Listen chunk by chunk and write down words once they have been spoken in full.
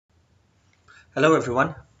Hello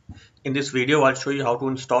everyone. In this video I'll show you how to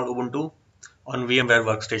install Ubuntu on VMware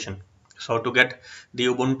Workstation. So to get the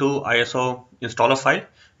Ubuntu ISO installer file,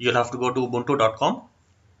 you'll have to go to ubuntu.com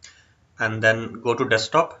and then go to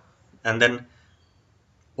desktop and then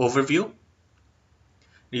overview.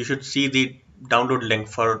 You should see the download link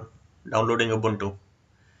for downloading Ubuntu.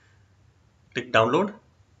 Click download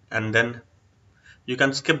and then you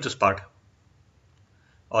can skip this part,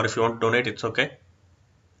 or if you want to donate it's okay,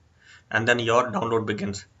 and then your download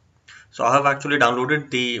begins. So I have actually downloaded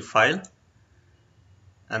the file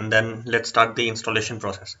and then let's start the installation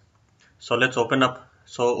process. So let's open up.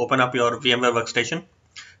 So open up your VMware Workstation,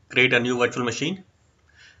 create a new virtual machine.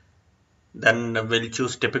 Then we'll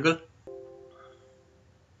choose typical.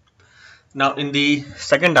 Now in the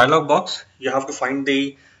second dialog box, you have to find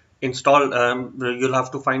the install. You'll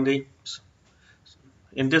have to find the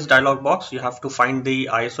in this dialog box you have to find the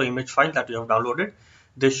ISO image file that you have downloaded.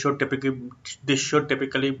 This should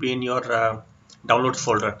typically be in your downloads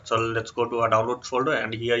folder. So let's go to our downloads folder,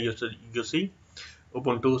 and here you see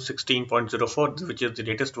Ubuntu 16.04, which is the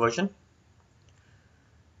latest version.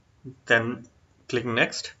 Then click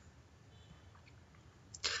next.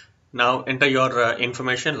 Now enter your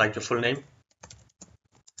information like your full name.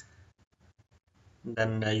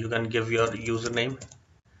 Then you can give your username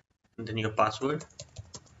and then your password.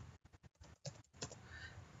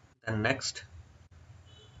 Then next,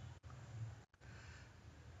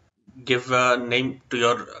 give a name to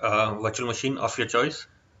your virtual machine of your choice,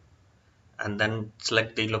 and then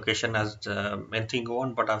select the location as anything you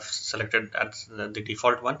want, but I've selected as the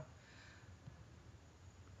default one.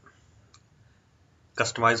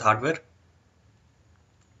 Customize hardware.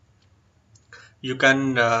 You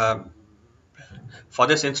can for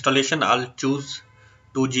this installation I'll choose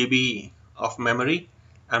 2 GB of memory,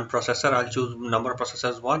 and processor I'll choose number of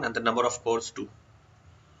processors 1 and the number of cores 2.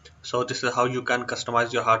 So this is how you can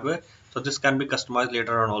customize your hardware. So this can be customized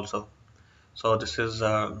later on also. So this is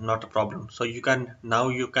not a problem. So you can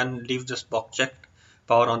leave this box checked,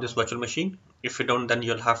 power on this virtual machine. If you don't, then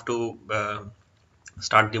you'll have to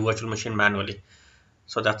start the virtual machine manually.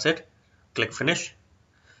 So that's it. Click finish,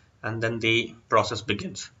 and then the process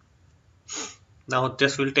begins. Now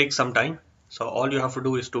this will take some time, so all you have to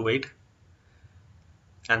do is to wait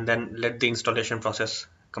and then let the installation process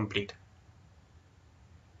complete.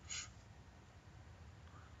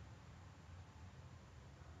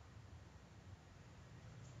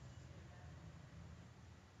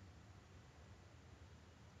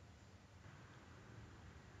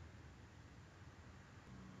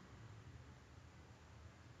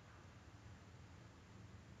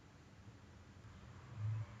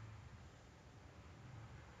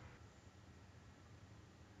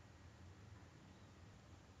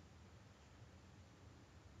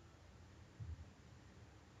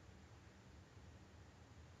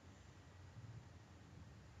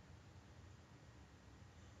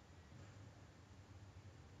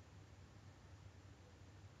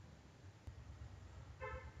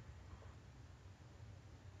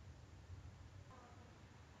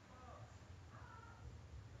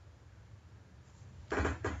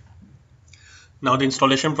 Now the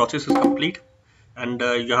installation process is complete, and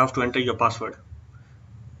you have to enter your password.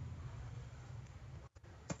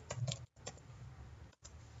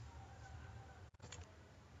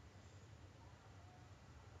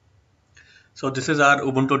 So this is our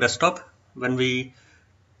Ubuntu desktop. When we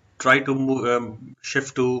try to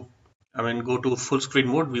shift to, go to full screen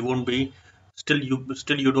mode, we won't be still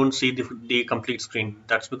you don't see the complete screen.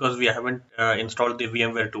 That's because we haven't installed the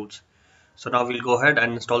VMware tools. So now we'll go ahead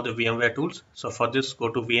and install the VMware tools. So for this, go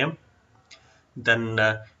to VM. Then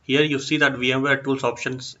here you see that VMware tools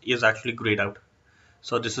options is actually grayed out.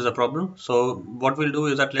 So this is a problem. So what we'll do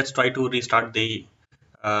is that let's try to restart the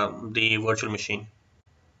virtual machine.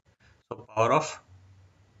 So power off.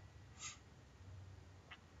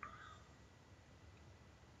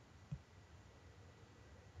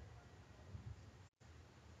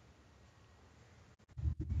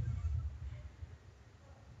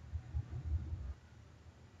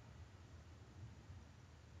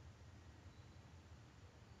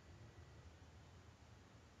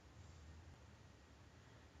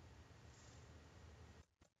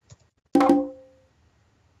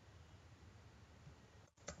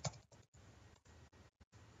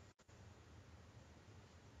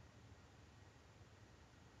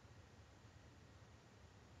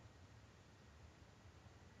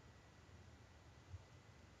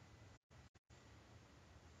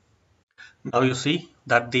 Now you see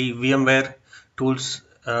that the VMware tools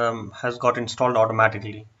has got installed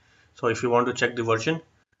automatically. So if you want to check the version,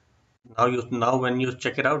 now when you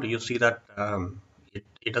check it out, you see that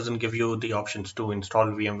it doesn't give you the options to install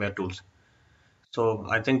VMware tools. So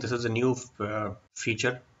I think this is a new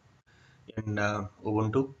feature in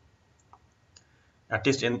Ubuntu. At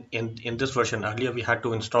least in this version. Earlier we had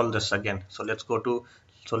to install this again. So let's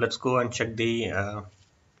go and check the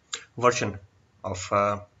version of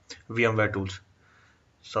VMware tools.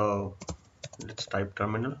 So let's type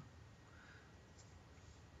terminal.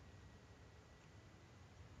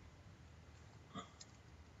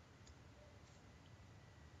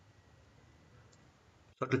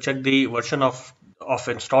 So to check the version of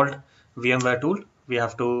installed VMware tool, we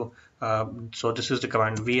have to so this is the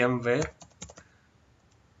command vmware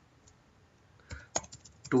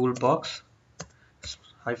toolbox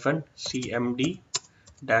 -cmd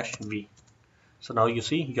 -v. So now you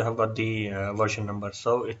see you have got the version number,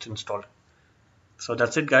 so it's installed. So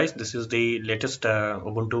that's it, guys. This is the latest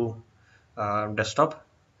Ubuntu desktop.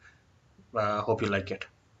 Hope you like it.